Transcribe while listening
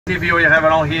View you have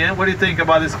around here. What do you think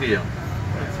about this view?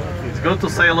 It's good to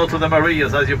say hello to the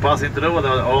Marias as you're passing through, with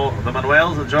the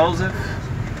Manuels, the Joseph.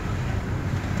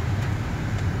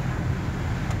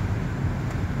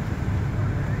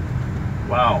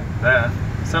 Wow,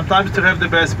 sometimes to have the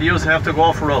best views you have to go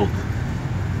off-road.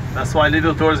 That's why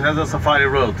Little Tours has a safari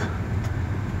road.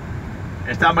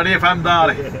 Esta Maria vai-me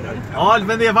dar. Olha,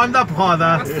 Maria vai-me dar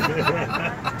porrada.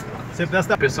 Sempre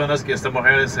desta pessoas que esta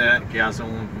mulher que hace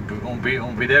um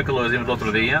vídeo que lo vimos do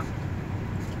outro dia.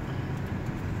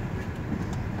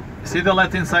 See the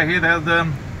left inside here, they have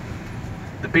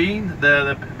the bean,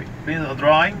 the bean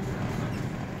drawing.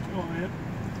 Oh, yeah.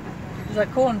 Is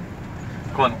that corn?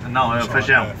 Corn, no,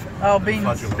 feijão. Oh,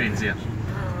 beans. Beans, yeah.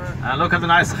 And look at the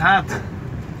nice hat.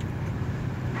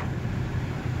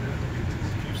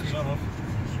 Keeps the sun off.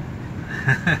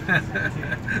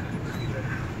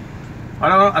 I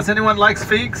don't know, does anyone likes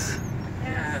figs?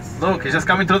 Yes. Look, he's just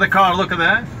coming through the car, look at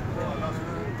that.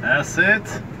 That's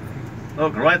it.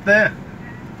 Look, right there.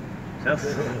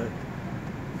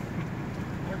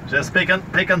 Just pick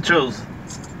and choose.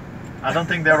 I don't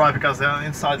think they're right because they're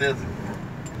inside it.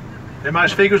 They're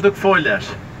mais figos do que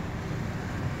folhas.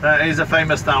 That is a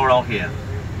famous town around here.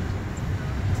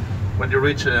 When you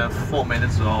reach 4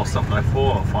 minutes or something like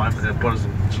 4 or 5 minutes, depois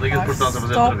desliga o portão para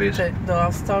fazer outra vez.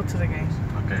 I'll start it again.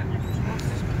 Okay.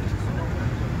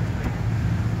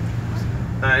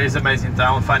 It's an amazing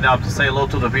town. Find out to say hello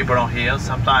to the people around here.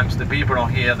 Sometimes the people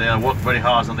around here, they work very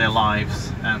hard on their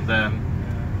lives, and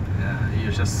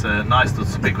it's just nice to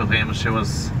speak with him.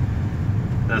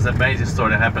 There's an amazing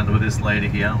story that happened with this lady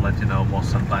here. I'll let you know more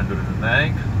sometime during the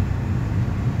day.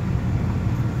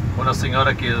 Una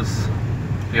señora que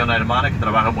tiene una hermana que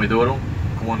trabaja muy duro,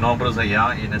 como nombres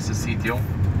allá y en ese sitio.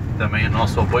 Também o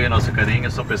nosso apoio, o nosso carinho.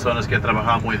 São pessoas que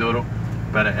trabalham muito duro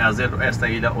para fazer esta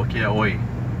ilha o que é hoje.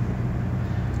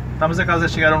 Estamos a casa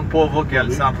de chegar a um povo que é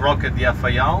de São Roque de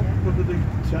faial. What did they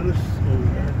tell us over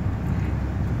there?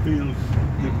 Fields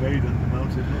invaded the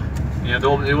mountain. Yeah,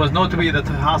 it was known to be that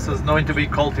the house is known to be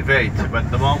cultivated, but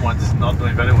at the moment it's not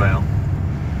doing very well.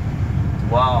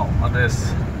 Wow, on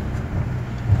this.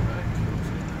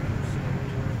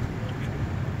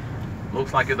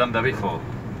 Looks like it's done that before.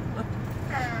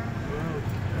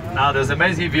 Now there's an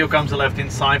amazing view comes left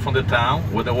inside from the town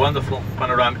with a wonderful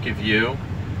panoramic view.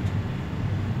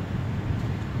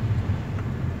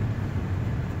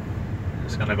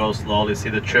 Just gonna go slowly, see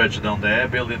the church down there,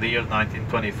 built in the year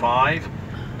 1925.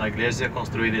 A igreja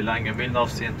construída lá em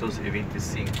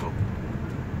 1925.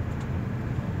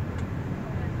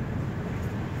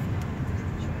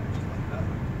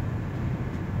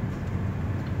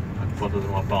 Vou fazer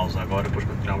uma pausa agora, depois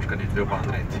continuamos com a gente ver para a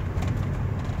frente.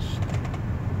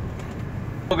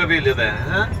 Bougainvillea there,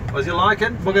 huh? Was you like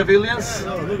it? Bougainvilleas?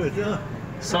 Oh, look at that.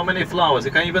 So many flowers,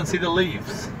 you can't even see the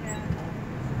leaves.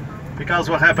 Because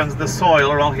what happens, the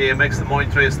soil around here makes them more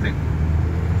interesting.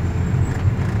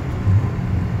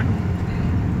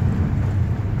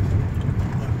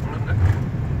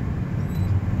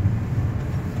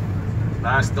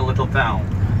 Nice little town.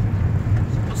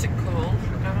 What's it called?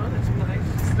 Oh, that's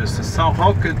nice. This is São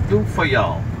Roque do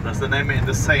Faial. That's the name in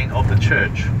the saint of the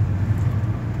church.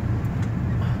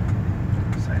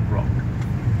 Saint Roque.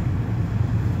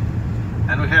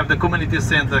 And we have the community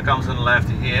center that comes on the left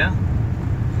here.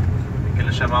 Que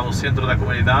eles chamamos centro da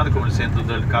comunidade, como o centro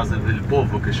da casa del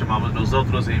povo, que chamamos nós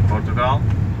outros em Portugal.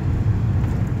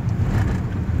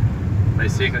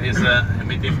 Basically, it's a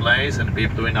meeting place and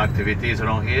people doing activities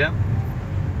around here.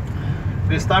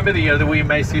 This time of the year we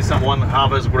may see someone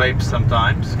harvest grapes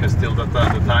sometimes, because still the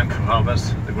time to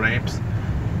harvest the grapes.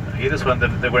 Here is when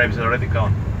the grapes are already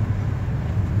gone.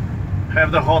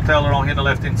 Have the hotel around here on the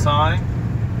left hand side.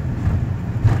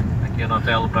 Aqui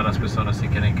hotel para as pessoas que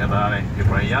querem quedar e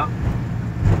por allá.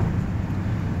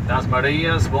 Das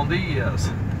Marias, bom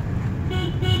dias.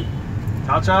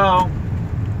 Ciao, ciao.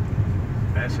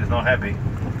 Okay, she's not happy.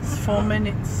 It's 4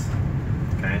 minutes.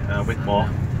 Okay, a bit more.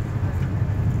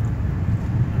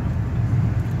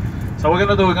 So we're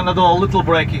gonna do a little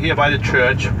break here by the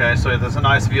church. Okay, so there's a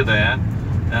nice view there,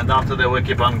 and after that we'll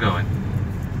keep on going.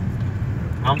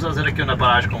 Vamos fazer aqui uma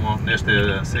paragem como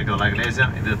neste cerca da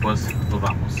igreja e depois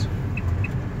voltamos.